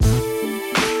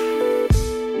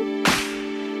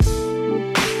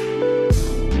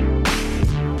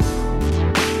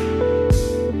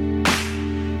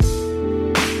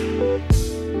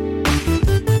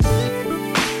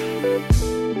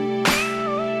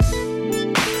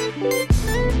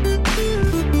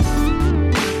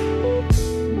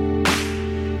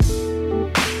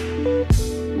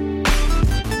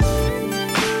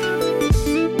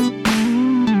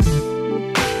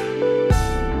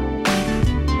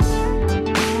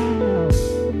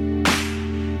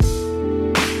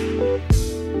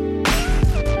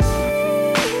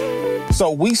So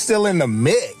we still in the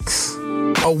mix.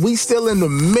 Oh, we still in the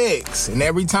mix. And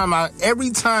every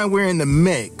time we're in the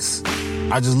mix,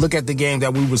 I just look at the game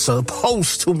that we were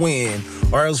supposed to win,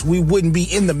 or else we wouldn't be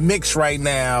in the mix right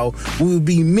now. We would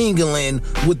be mingling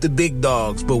with the big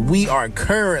dogs. But we are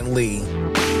currently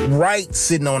right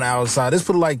sitting on the outside. Let's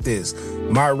put it like this.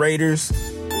 My Raiders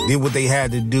did what they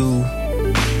had to do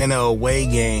in an away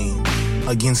game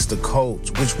against the Colts,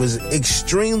 which was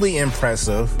extremely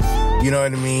impressive. You know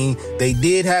what I mean? They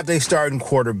did have their starting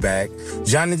quarterback.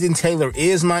 Jonathan Taylor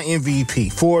is my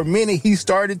MVP. For a minute, he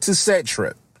started to set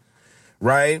trip,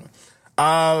 right?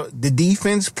 The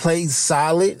defense played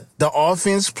solid. The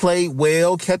offense played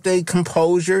well, kept a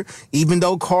composure. Even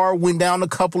though Carr went down a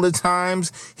couple of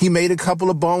times, he made a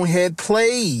couple of bonehead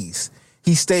plays.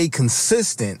 He stayed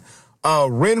consistent.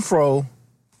 Renfro,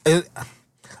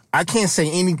 I can't say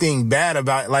anything bad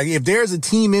about it. Like, if there's a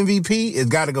team MVP,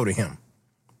 it's got to go to him.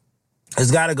 It's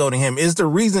got to go to him.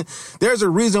 There's a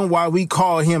reason why we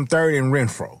call him third in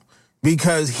Renfro,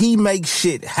 because he makes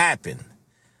shit happen.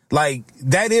 Like,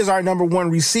 that is our number one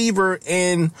receiver,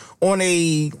 and on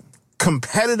a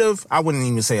competitive, I wouldn't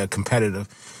even say a competitive,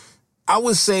 I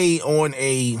would say on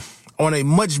a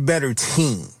much better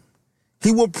team,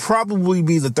 he will probably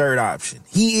be the third option.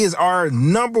 He is our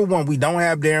number one. We don't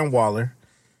have Darren Waller.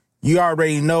 You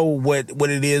already know what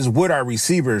it is with our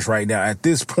receivers right now at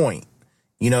this point.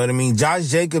 You know what I mean? Josh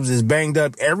Jacobs is banged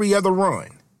up every other run.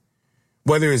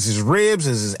 Whether it's his ribs,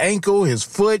 his ankle, his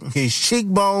foot, his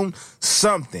cheekbone,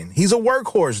 something. He's a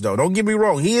workhorse, though. Don't get me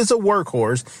wrong. He is a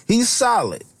workhorse. He's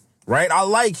solid, right? I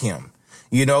like him,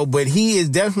 but he is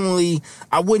definitely,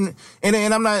 I wouldn't, and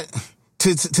I'm not,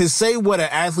 to say what an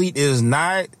athlete is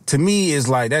not, to me, is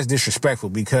like, that's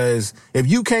disrespectful, because if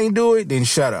you can't do it, then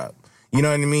shut up. You know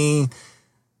what I mean?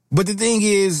 But the thing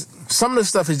is, some of the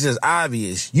stuff is just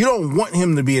obvious. You don't want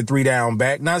him to be a 3-down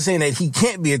back. Not saying that he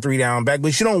can't be a 3-down back,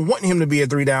 but you don't want him to be a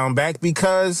 3-down back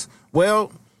because,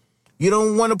 well, you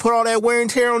don't want to put all that wear and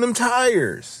tear on them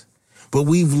tires. But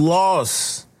we've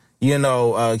lost,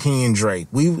 Kenyon Drake.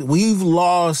 We've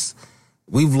lost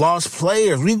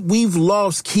players. We've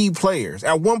lost key players.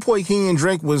 At one point, Kenyon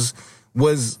Drake was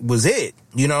it,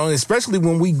 especially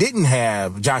when we didn't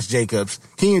have Josh Jacobs.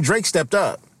 Kenyon Drake stepped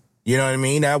up. You know what I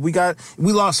mean? Now we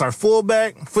lost our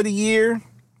fullback for the year.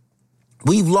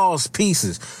 We've lost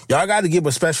pieces. Y'all got to give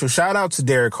a special shout out to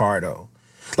Derek Carr, though.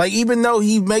 Like, even though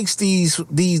he makes these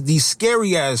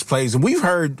scary ass plays, and we've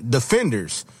heard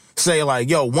defenders say, like,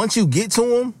 yo, once you get to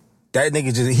him, that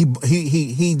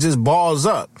nigga he just balls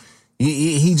up.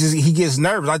 He gets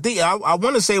nervous. I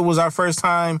want to say it was our first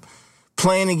time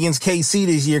playing against KC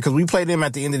this year, because we played them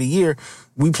at the end of the year.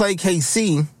 We played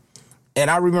KC. And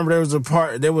I remember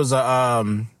there was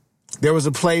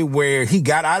a play where he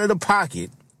got out of the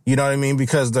pocket, you know what I mean?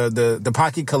 Because the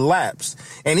pocket collapsed,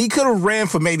 and he could have ran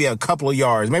for maybe a couple of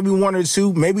yards, maybe 1 or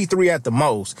 2, maybe 3 at the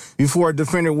most, before a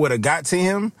defender would have got to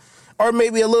him, or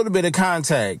maybe a little bit of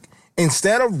contact.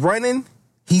 Instead of running,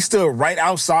 he stood right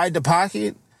outside the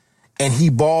pocket and he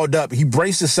balled up. He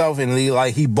braced himself and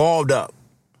he balled up.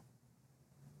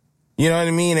 You know what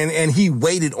I mean? And he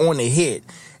waited on the hit.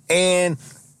 And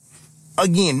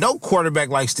again, no quarterback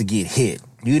likes to get hit.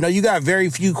 You got very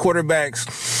few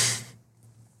quarterbacks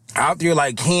out there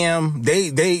like Cam.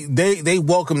 They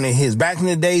welcome the hits. Back in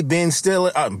the day, Ben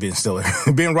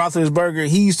Roethlisberger,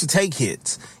 he used to take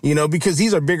hits, because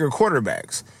these are bigger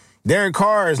quarterbacks. Derek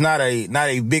Carr is not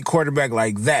a big quarterback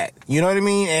like that. You know what I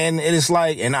mean? And it's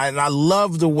like, and I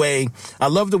love the way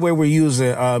we're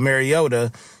using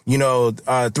Mariota,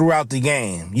 throughout the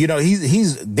game.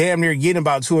 He's damn near getting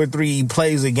about 2 or 3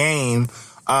 plays a game,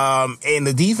 and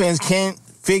the defense can't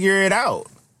figure it out.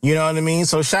 You know what I mean?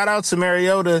 So shout out to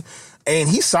Mariota, and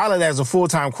he's solid as a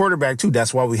full-time quarterback too.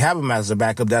 That's why we have him as a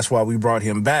backup. That's why we brought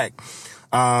him back.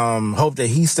 Hope that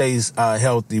he stays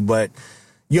healthy, but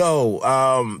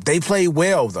they played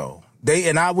well though.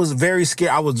 And I was very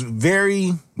scared. I was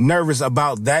very nervous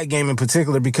about that game in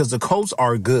particular, because the Colts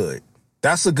are good.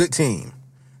 That's a good team.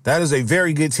 That is a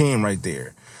very good team right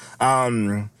there.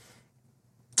 And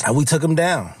we took them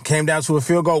down. Came down to a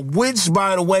field goal, which,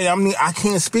 by the way, I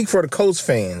can't speak for the Colts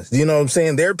fans. You know what I'm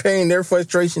saying? Their pain, their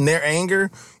frustration, their anger,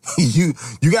 you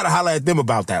got to holler at them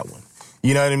about that one.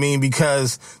 You know what I mean?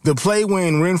 Because the play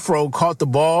when Renfro caught the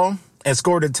ball and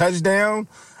scored a touchdown,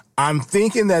 I'm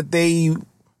thinking that they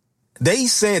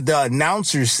said, the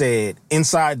announcer said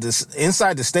inside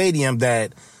the stadium,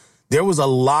 that there was a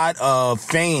lot of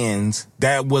fans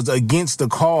that was against the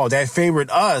call, that favored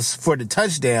us for the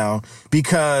touchdown,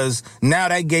 because now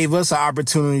that gave us an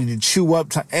opportunity to chew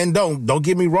up. And don't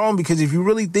get me wrong, because if you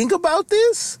really think about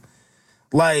this,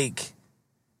 like,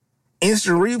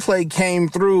 instant replay came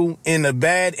through in a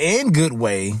bad and good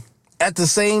way at the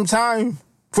same time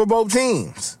for both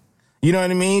teams. You know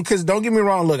what I mean? Because don't get me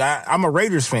wrong, look, I'm a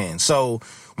Raiders fan. So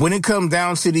when it comes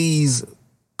down to these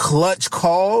clutch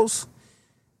calls,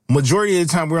 majority of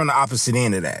the time we're on the opposite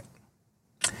end of that.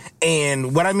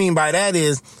 And what I mean by that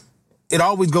is it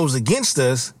always goes against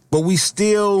us, but we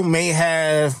still may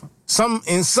have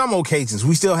in some occasions,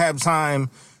 we still have time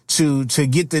to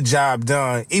get the job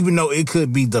done, even though it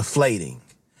could be deflating,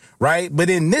 right? But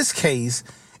in this case,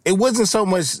 it wasn't so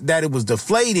much that it was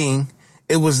deflating.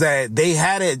 It was that they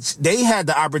had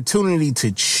the opportunity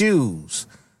to choose,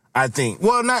 I think.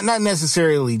 Well, not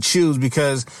necessarily choose,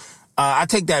 because I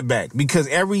take that back, because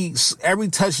every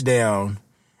touchdown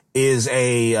is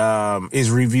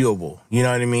reviewable. You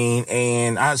know what I mean?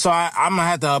 And I'm gonna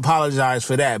have to apologize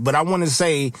for that. But I want to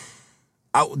say,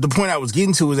 the point I was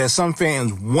getting to is that some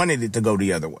fans wanted it to go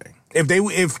the other way. If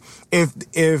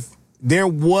there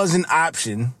was an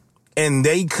option and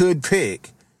they could pick,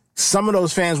 some of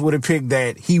those fans would have picked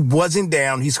that he wasn't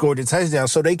down, he scored a touchdown,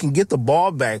 so they can get the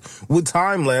ball back with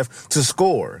time left to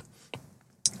score.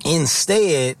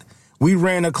 Instead, we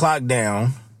ran the clock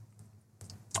down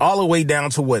all the way down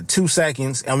to 2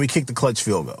 seconds, and we kicked the clutch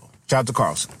field goal. Shout out to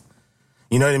Carlson.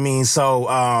 You know what I mean? So,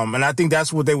 and I think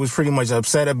that's what they was pretty much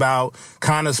upset about,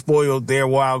 kind of spoiled their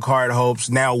wild card hopes.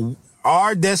 Now,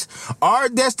 our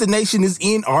destination is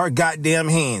in our goddamn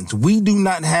hands. We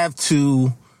don't have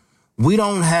to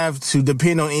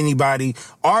depend on anybody.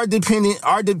 Our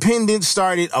dependence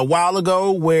started a while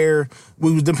ago, where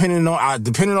we was depending on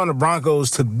the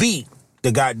Broncos to beat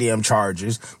the goddamn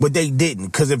Chargers, but they didn't.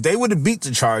 Because if they would have beat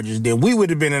the Chargers, then we would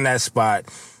have been in that spot.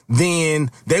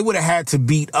 Then they would have had to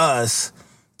beat us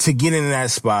to get in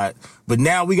that spot. But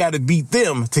now we got to beat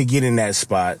them to get in that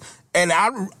spot. And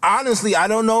I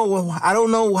don't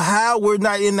know how we're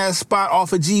not in that spot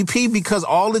off of GP, because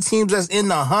all the teams that's in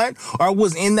the hunt or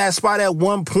was in that spot at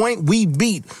one point, we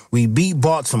beat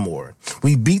Baltimore.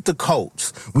 We beat the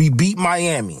Colts. We beat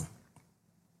Miami.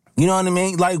 You know what I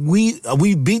mean? Like, we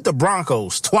beat the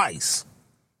Broncos twice.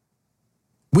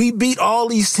 We beat all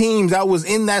these teams that was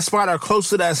in that spot or close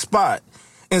to that spot.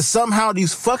 And somehow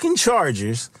these fucking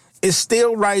Chargers is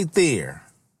still right there.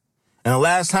 And the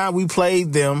last time we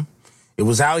played them, it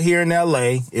was out here in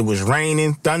LA. It was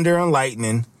raining, thunder and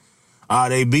lightning.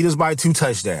 They beat us by 2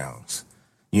 touchdowns,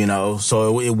 you know,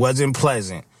 so it wasn't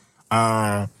pleasant.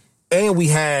 And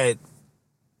did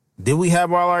we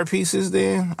have all our pieces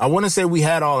then? I want to say we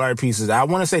had all our pieces. I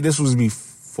want to say this was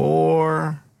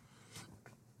before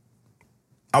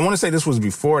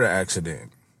the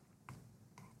accident,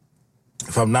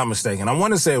 if I'm not mistaken. I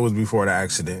want to say it was before the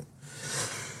accident.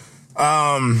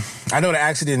 I know the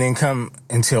accident didn't come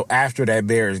until after that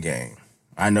Bears game.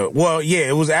 I know. Well, yeah,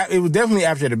 it was definitely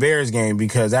after the Bears game,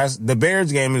 because the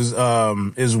Bears game is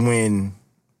when,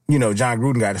 you know, John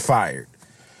Gruden got fired.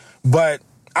 But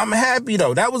I'm happy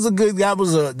though. That was a great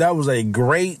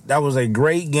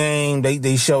game.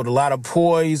 They showed a lot of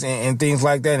poise and things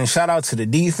like that. And shout out to the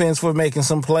defense for making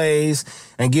some plays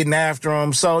and getting after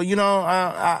them. So, you know,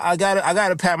 I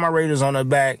gotta pat my Raiders on the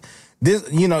back. This,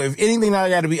 you know, if anything I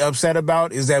got to be upset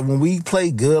about is that when we play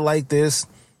good like this,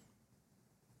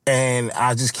 and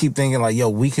I just keep thinking like, yo,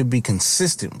 we could be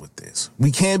consistent with this.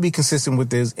 We can be consistent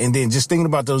with this. And then just thinking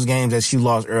about those games that you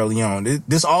lost early on.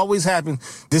 This always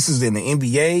happens. This is in the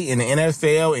NBA, in the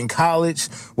NFL, in college,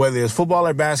 whether it's football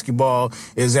or basketball,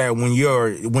 is that when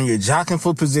you're jockeying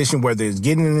for position, whether it's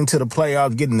getting into the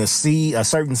playoffs, getting a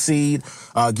certain seed,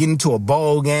 getting to a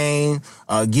bowl game,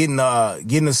 getting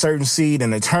a certain seed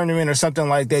in a tournament or something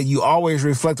like that, you always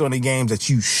reflect on the games that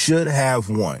you should have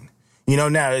won. You know,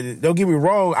 now, don't get me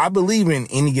wrong, I believe in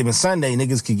any given Sunday,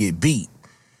 niggas could get beat.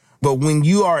 But when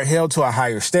you are held to a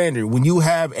higher standard, when you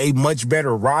have a much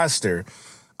better roster,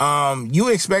 you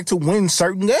expect to win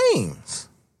certain games.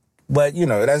 But, you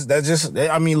know, that's just,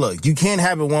 I mean, look, you can't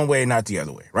have it one way and not the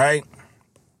other way, right?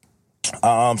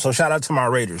 So shout out to my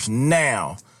Raiders.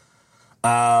 Now,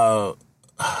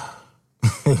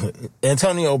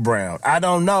 Antonio Brown, I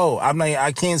don't know. I mean,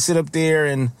 I can't sit up there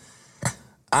and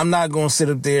I'm not going to sit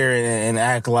up there and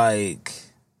act like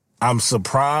I'm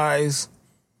surprised.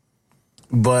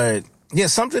 But, yeah,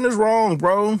 something is wrong,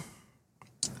 bro.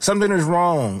 Something is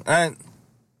wrong. And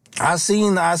I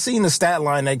seen the stat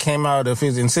line that came out of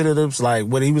his incentives, like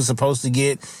what he was supposed to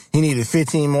get. He needed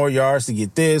 15 more yards to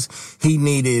get this. He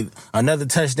needed another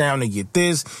touchdown to get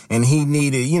this. And he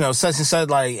needed, you know, such and such.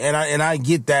 Like, and I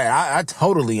get that. I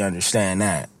totally understand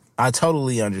that.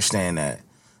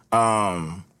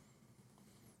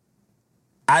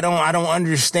 I don't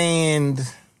understand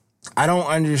I don't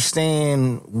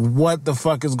understand what the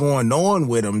fuck is going on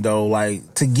with him, though.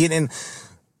 Like, to get in,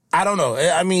 I don't know.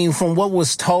 I mean, from what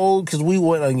was told, because we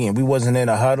wasn't in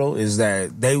a huddle, is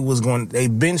that they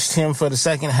benched him for the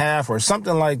second half or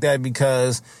something like that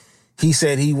because he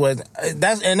said he was,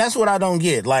 that's what I don't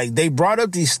get. Like, they brought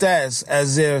up these stats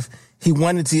as if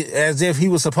he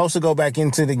was supposed to go back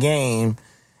into the game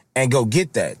and go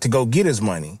get his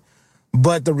money.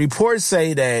 But the reports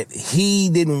say that he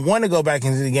didn't want to go back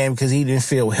into the game because he didn't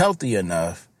feel healthy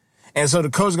enough. And so the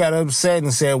coach got upset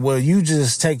and said, well, you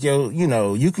just take you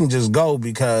can just go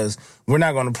because we're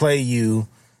not going to play you.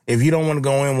 If you don't want to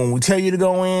go in when we tell you to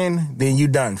go in, then you're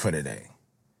done for the day.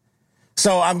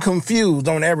 So I'm confused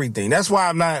on everything. That's why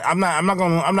I'm not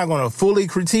going to fully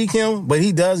critique him, but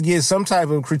he does get some type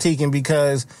of critiquing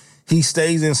because he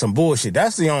stays in some bullshit.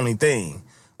 That's the only thing.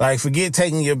 Like, forget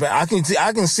taking your back.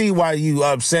 I can see why you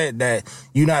upset that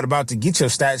you're not about to get your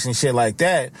stats and shit like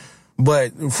that.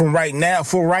 But for right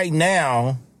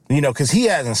now, because he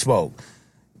hasn't spoke.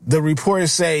 The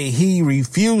reports say he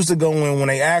refused to go in when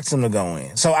they asked him to go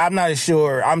in. So I'm not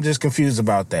sure. I'm just confused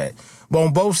about that. But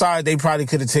on both sides, they probably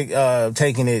could have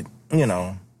taken it, could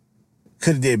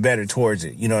have did better towards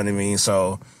it. You know what I mean?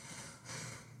 So,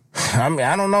 I mean,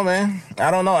 I don't know, man.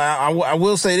 I don't know. I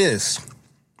will say this.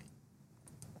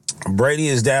 Brady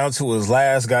is down to his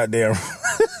last goddamn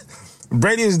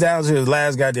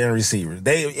receiver.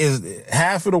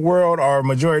 Half of the world or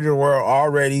majority of the world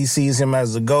already sees him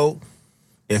as the GOAT.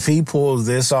 If he pulls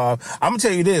this off, I'm gonna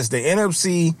tell you this: the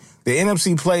NFC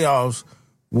playoffs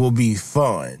will be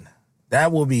fun.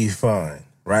 That will be fun,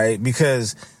 right?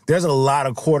 Because there's a lot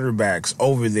of quarterbacks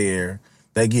over there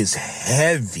that gets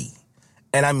heavy,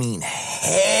 and I mean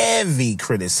heavy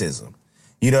criticism.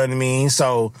 You know what I mean?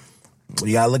 So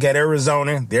you gotta look at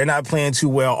Arizona. They're not playing too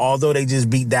well, although they just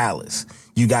beat Dallas.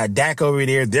 You got Dak over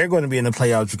there. They're going to be in the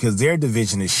playoffs because their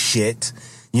division is shit.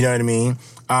 You know what I mean?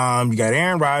 You got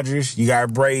Aaron Rodgers. You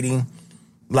got Brady.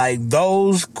 Like,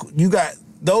 you got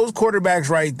those quarterbacks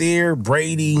right there,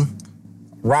 Brady,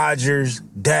 Rodgers,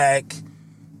 Dak.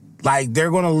 Like,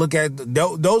 they're going to look at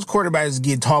those quarterbacks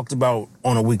get talked about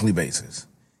on a weekly basis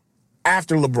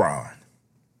after LeBron.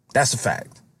 That's a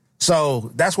fact.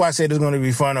 So that's why I said it's going to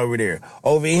be fun over there.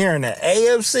 Over here in the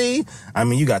AFC, I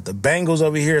mean, you got the Bengals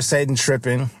over here sitting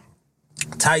tripping.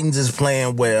 Titans is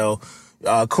playing well.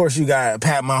 Of course, you got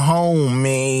Pat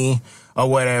Mahomes, or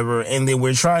whatever. And then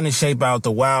we're trying to shape out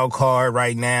the wild card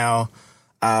right now.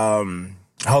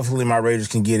 Hopefully my Raiders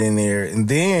can get in there. And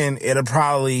then it'll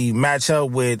probably match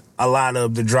up with a lot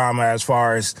of the drama as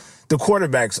far as the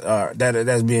quarterbacks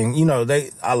that's being,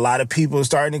 a lot of people are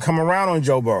starting to come around on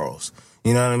Joe Burrows.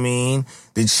 You know what I mean?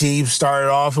 The Chiefs started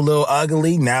off a little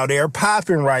ugly. Now they're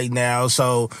popping right now.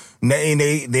 So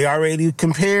they already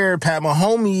compared Pat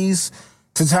Mahomes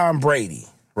to Tom Brady,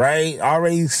 right?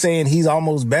 Already saying he's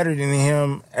almost better than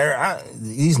him.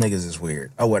 These niggas is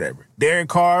weird or whatever. Derek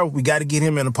Carr, we got to get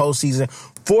him in the postseason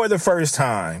for the first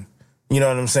time. You know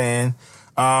what I'm saying?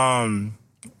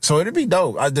 So it'll be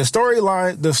dope. The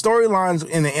storylines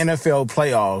in the NFL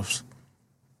playoffs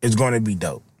is going to be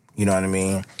dope. You know what I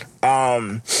mean?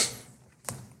 I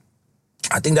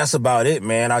think that's about it,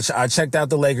 man. I checked out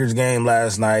the Lakers game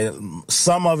last night.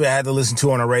 Some of it I had to listen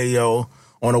to on the radio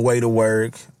on the way to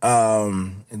work.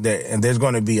 And there's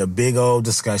going to be a big old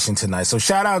discussion tonight. So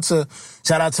shout out to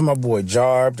my boy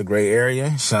Jarb, the Gray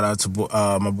Area. Shout out to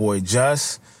my boy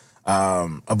Just,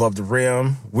 Above the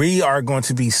Rim. We are going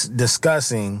to be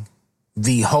discussing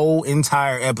the whole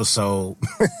entire episode,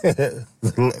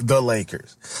 the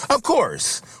Lakers. Of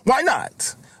course. Why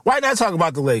not? Why not talk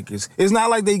about the Lakers? It's not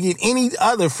like they get any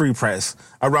other free press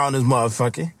around this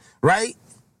motherfucker, right?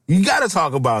 You got to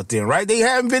talk about them, right? They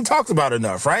haven't been talked about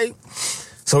enough, right?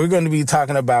 So we're going to be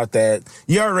talking about that.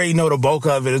 You already know the bulk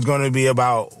of it is going to be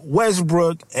about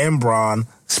Westbrook and Bron.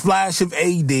 Splash of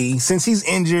AD. Since he's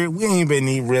injured, we ain't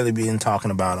really been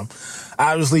talking about him.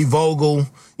 Obviously, Vogel,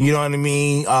 you know what I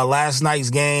mean? Last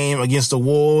night's game against the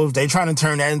Wolves, they trying to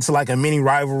turn that into like a mini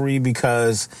rivalry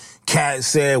because Cat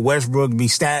said Westbrook be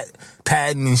stat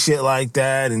padding and shit like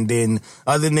that. And then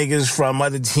other niggas from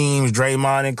other teams,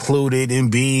 Draymond included,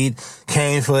 Embiid,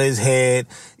 came for his head.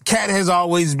 Cat has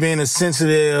always been a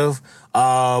sensitive,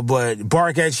 but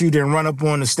bark at you, then run up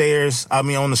on the stairs, on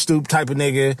the stoop type of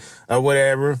nigga or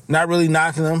whatever. Not really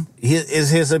knocking him. Is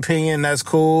his opinion, that's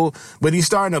cool. But he's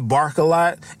starting to bark a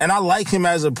lot. And I like him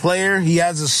as a player. He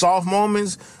has his soft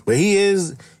moments, but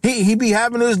he be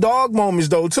having his dog moments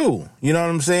though too. You know what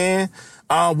I'm saying?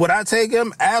 Would I take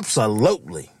him?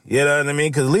 Absolutely. You know what I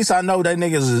mean? Because at least I know that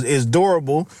nigga is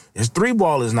durable. His three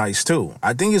ball is nice too.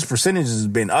 I think his percentage has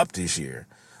been up this year.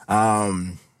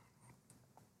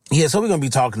 Yeah, so we're going to be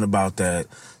talking about that.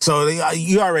 So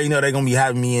you already know they're going to be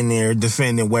having me in there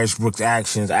defending Westbrook's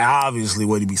actions. Obviously,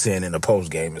 what he be saying in the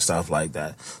postgame and stuff like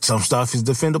that. Some stuff is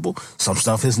defendable. Some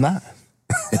stuff is not.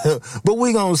 But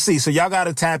we're going to see. So y'all got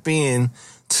to tap in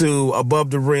to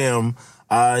Above the Rim.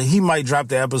 He might drop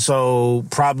the episode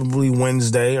probably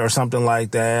Wednesday or something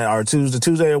like that, or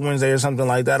Tuesday or Wednesday or something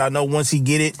like that. I know once he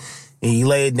get it, and he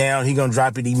lay it down, he gonna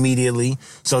drop it immediately.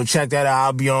 So check that out.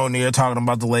 I'll be on there talking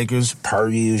about the Lakers per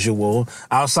usual.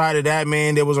 Outside of that,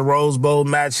 man, there was a Rose Bowl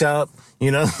matchup. You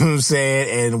know what I'm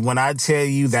saying? And when I tell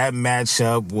you that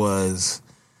matchup was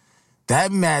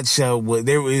it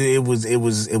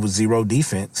was zero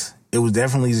defense. It was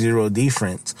definitely zero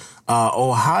defense.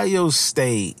 Ohio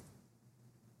State.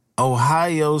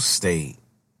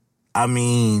 I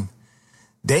mean,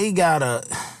 they got a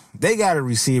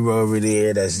receiver over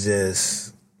there that's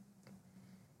just,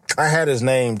 I had his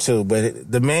name too,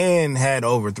 but the man had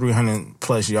over 300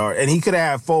 plus yards and he could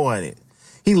have had 400.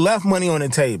 He left money on the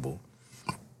table.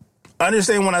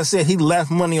 Understand when I said he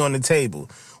left money on the table.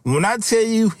 When I tell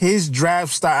you his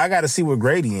draft stock, I got to see what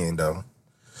grade he in though.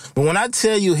 But when I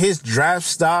tell you his draft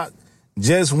stock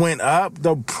just went up,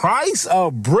 the price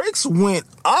of bricks went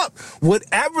up.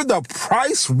 Whatever the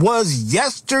price was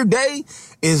yesterday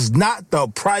is not the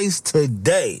price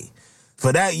today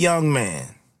for that young man.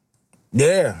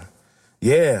 Yeah.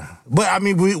 But I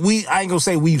mean, we I ain't gonna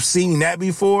say we've seen that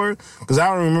before, because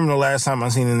I don't remember the last time I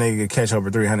seen a nigga catch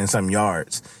over 300 something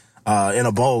yards in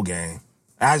a bowl game.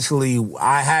 Actually,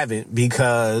 I haven't,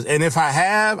 because, and if I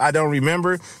have, I don't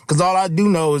remember, because all I do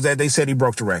know is that they said he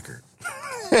broke the record.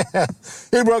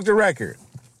 He broke the record,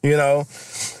 you know.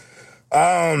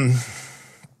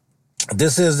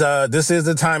 This is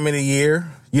the time of the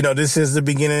year. You know, this is the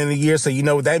beginning of the year, so you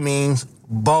know what that means.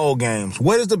 Bowl games.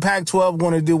 What is the Pac-12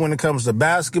 going to do when it comes to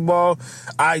basketball?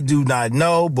 I do not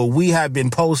know, but we have been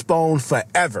postponed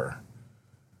forever.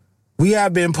 We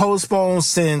have been postponed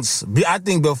since, I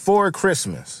think, before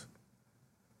Christmas.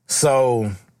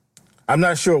 So I'm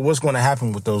not sure what's going to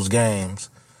happen with those games.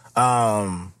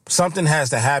 Something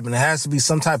has to happen. It has to be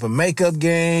some type of makeup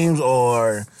games,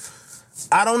 or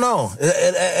I don't know.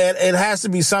 It has to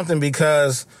be something,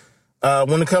 because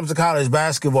when it comes to college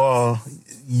basketball,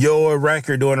 your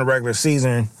record during the regular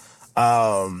season,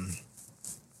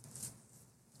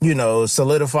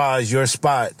 solidifies your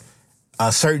spot,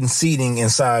 certain seating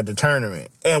inside the tournament.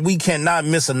 And we cannot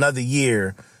miss another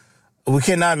year. We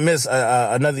cannot miss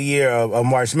another year of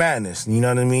March Madness. You know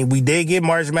what I mean? We did get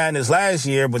March Madness last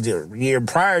year, but the year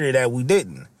prior to that, we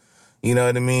didn't. You know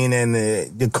what I mean? And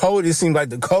the colder, it seems like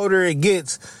the colder it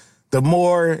gets, the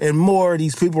more and more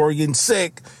these people are getting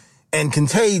sick and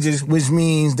contagious, which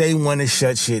means they want to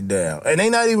shut shit down. And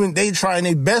they trying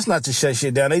their best not to shut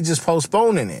shit down. They just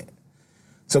postponing it.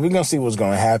 So we're going to see what's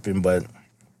going to happen. But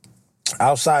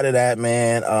outside of that,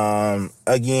 man,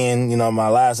 again, you know, my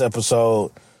last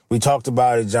episode, we talked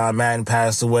about it. John Madden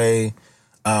passed away.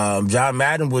 John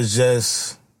Madden was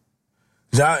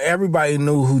everybody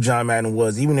knew who John Madden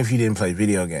was, even if you didn't play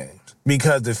video games.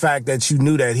 Because the fact that you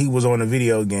knew that he was on a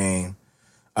video game,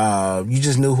 you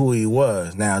just knew who he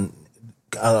was. Now,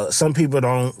 some people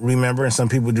don't remember, and some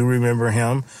people do remember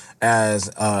him as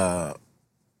a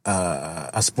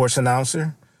sports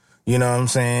announcer. You know what I'm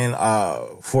saying?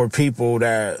 For people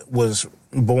that was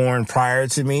born prior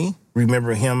to me,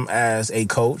 remember him as a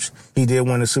coach. He did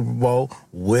win the Super Bowl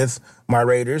with my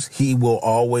Raiders. He will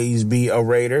always be a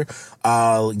Raider.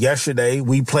 Yesterday,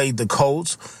 we played the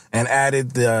Colts and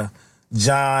added the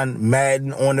John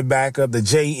Madden on the back of the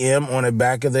JM on the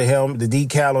back of the helmet, the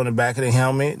decal on the back of the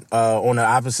helmet, on the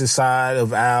opposite side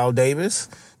of Al Davis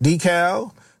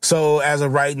decal. So as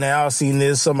of right now, I've seen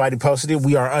this, somebody posted it.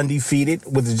 We are undefeated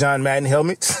with the John Madden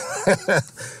helmets,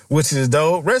 which is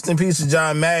dope. Rest in peace to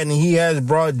John Madden. He has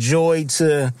brought joy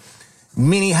to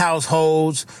many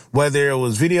households, whether it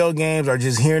was video games or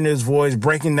just hearing his voice,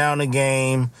 breaking down the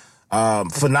game.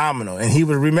 Phenomenal. And he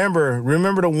would remember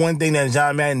the one thing that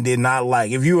John Madden did not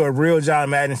like. If you were a real John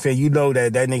Madden fan, you know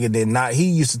that nigga did not. He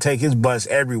used to take his bus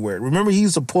everywhere. Remember he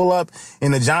used to pull up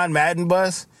in the John Madden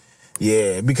bus?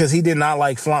 Yeah, because he did not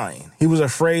like flying. He was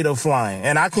afraid of flying.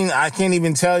 And I can't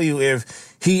even tell you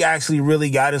if he actually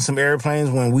really got in some airplanes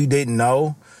when we didn't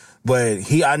know.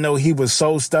 But I know he was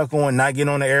so stuck on not getting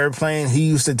on the airplane. He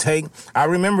used to take, I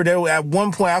remember there at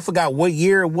one point, I forgot what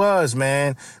year it was,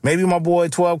 man. Maybe my boy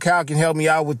 12 Cal can help me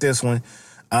out with this one.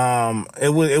 I'm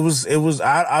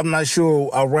not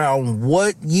sure around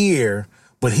what year,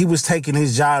 but he was taking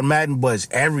his John Madden bus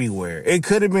everywhere. It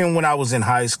could have been when I was in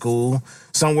high school,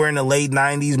 somewhere in the late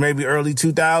 90s, maybe early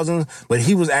 2000s, but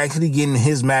he was actually getting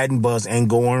his Madden bus and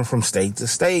going from state to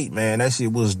state, man. That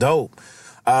shit was dope.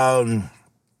 And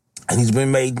he's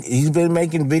been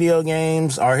making video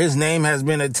games, or his name has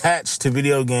been attached to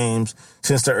video games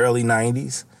since the early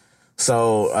 90s.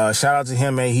 So shout out to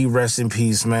him, man. He rest in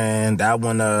peace, man. That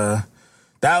one,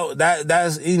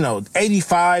 that's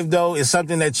 85 though is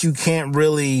something that you can't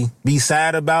really be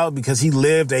sad about because he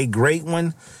lived a great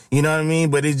one. You know what I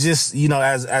mean? But it just,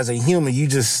 as a human, you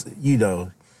just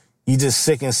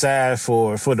sick and sad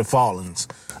for the fallens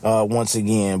once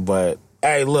again. But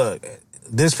hey, look,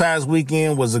 this past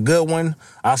weekend was a good one.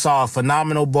 I saw a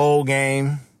phenomenal bowl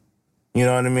game. You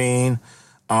know what I mean?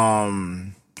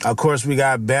 Of course, we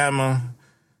got Bama.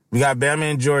 We got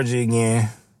Bama and Georgia again.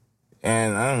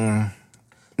 And I don't know.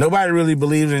 Nobody really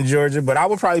believes in Georgia, but I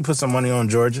would probably put some money on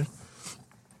Georgia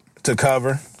to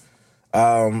cover.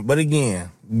 But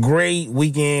again, great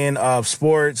weekend of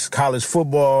sports, college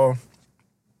football.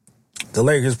 The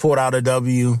Lakers pulled out a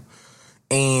W.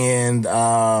 And,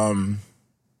 of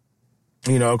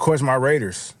course, my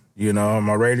Raiders.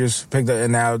 My Raiders picked up.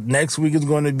 And now next week is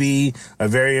going to be a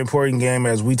very important game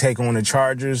as we take on the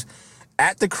Chargers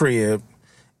at the crib.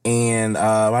 And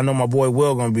I know my boy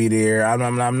Will gonna be there.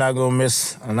 I'm not gonna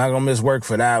miss work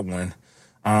for that one,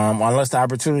 unless the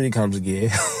opportunity comes again.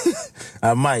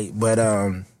 I might. But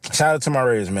shout out to my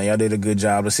Raiders, man. Y'all did a good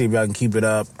job. Let's see if y'all can keep it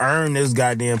up. Earn this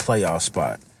goddamn playoff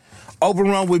spot. Open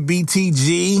Run with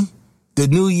BTG. The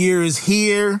new year is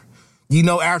here.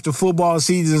 After football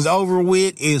season is over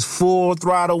with, it's full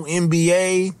throttle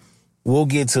NBA. We'll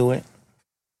get to it.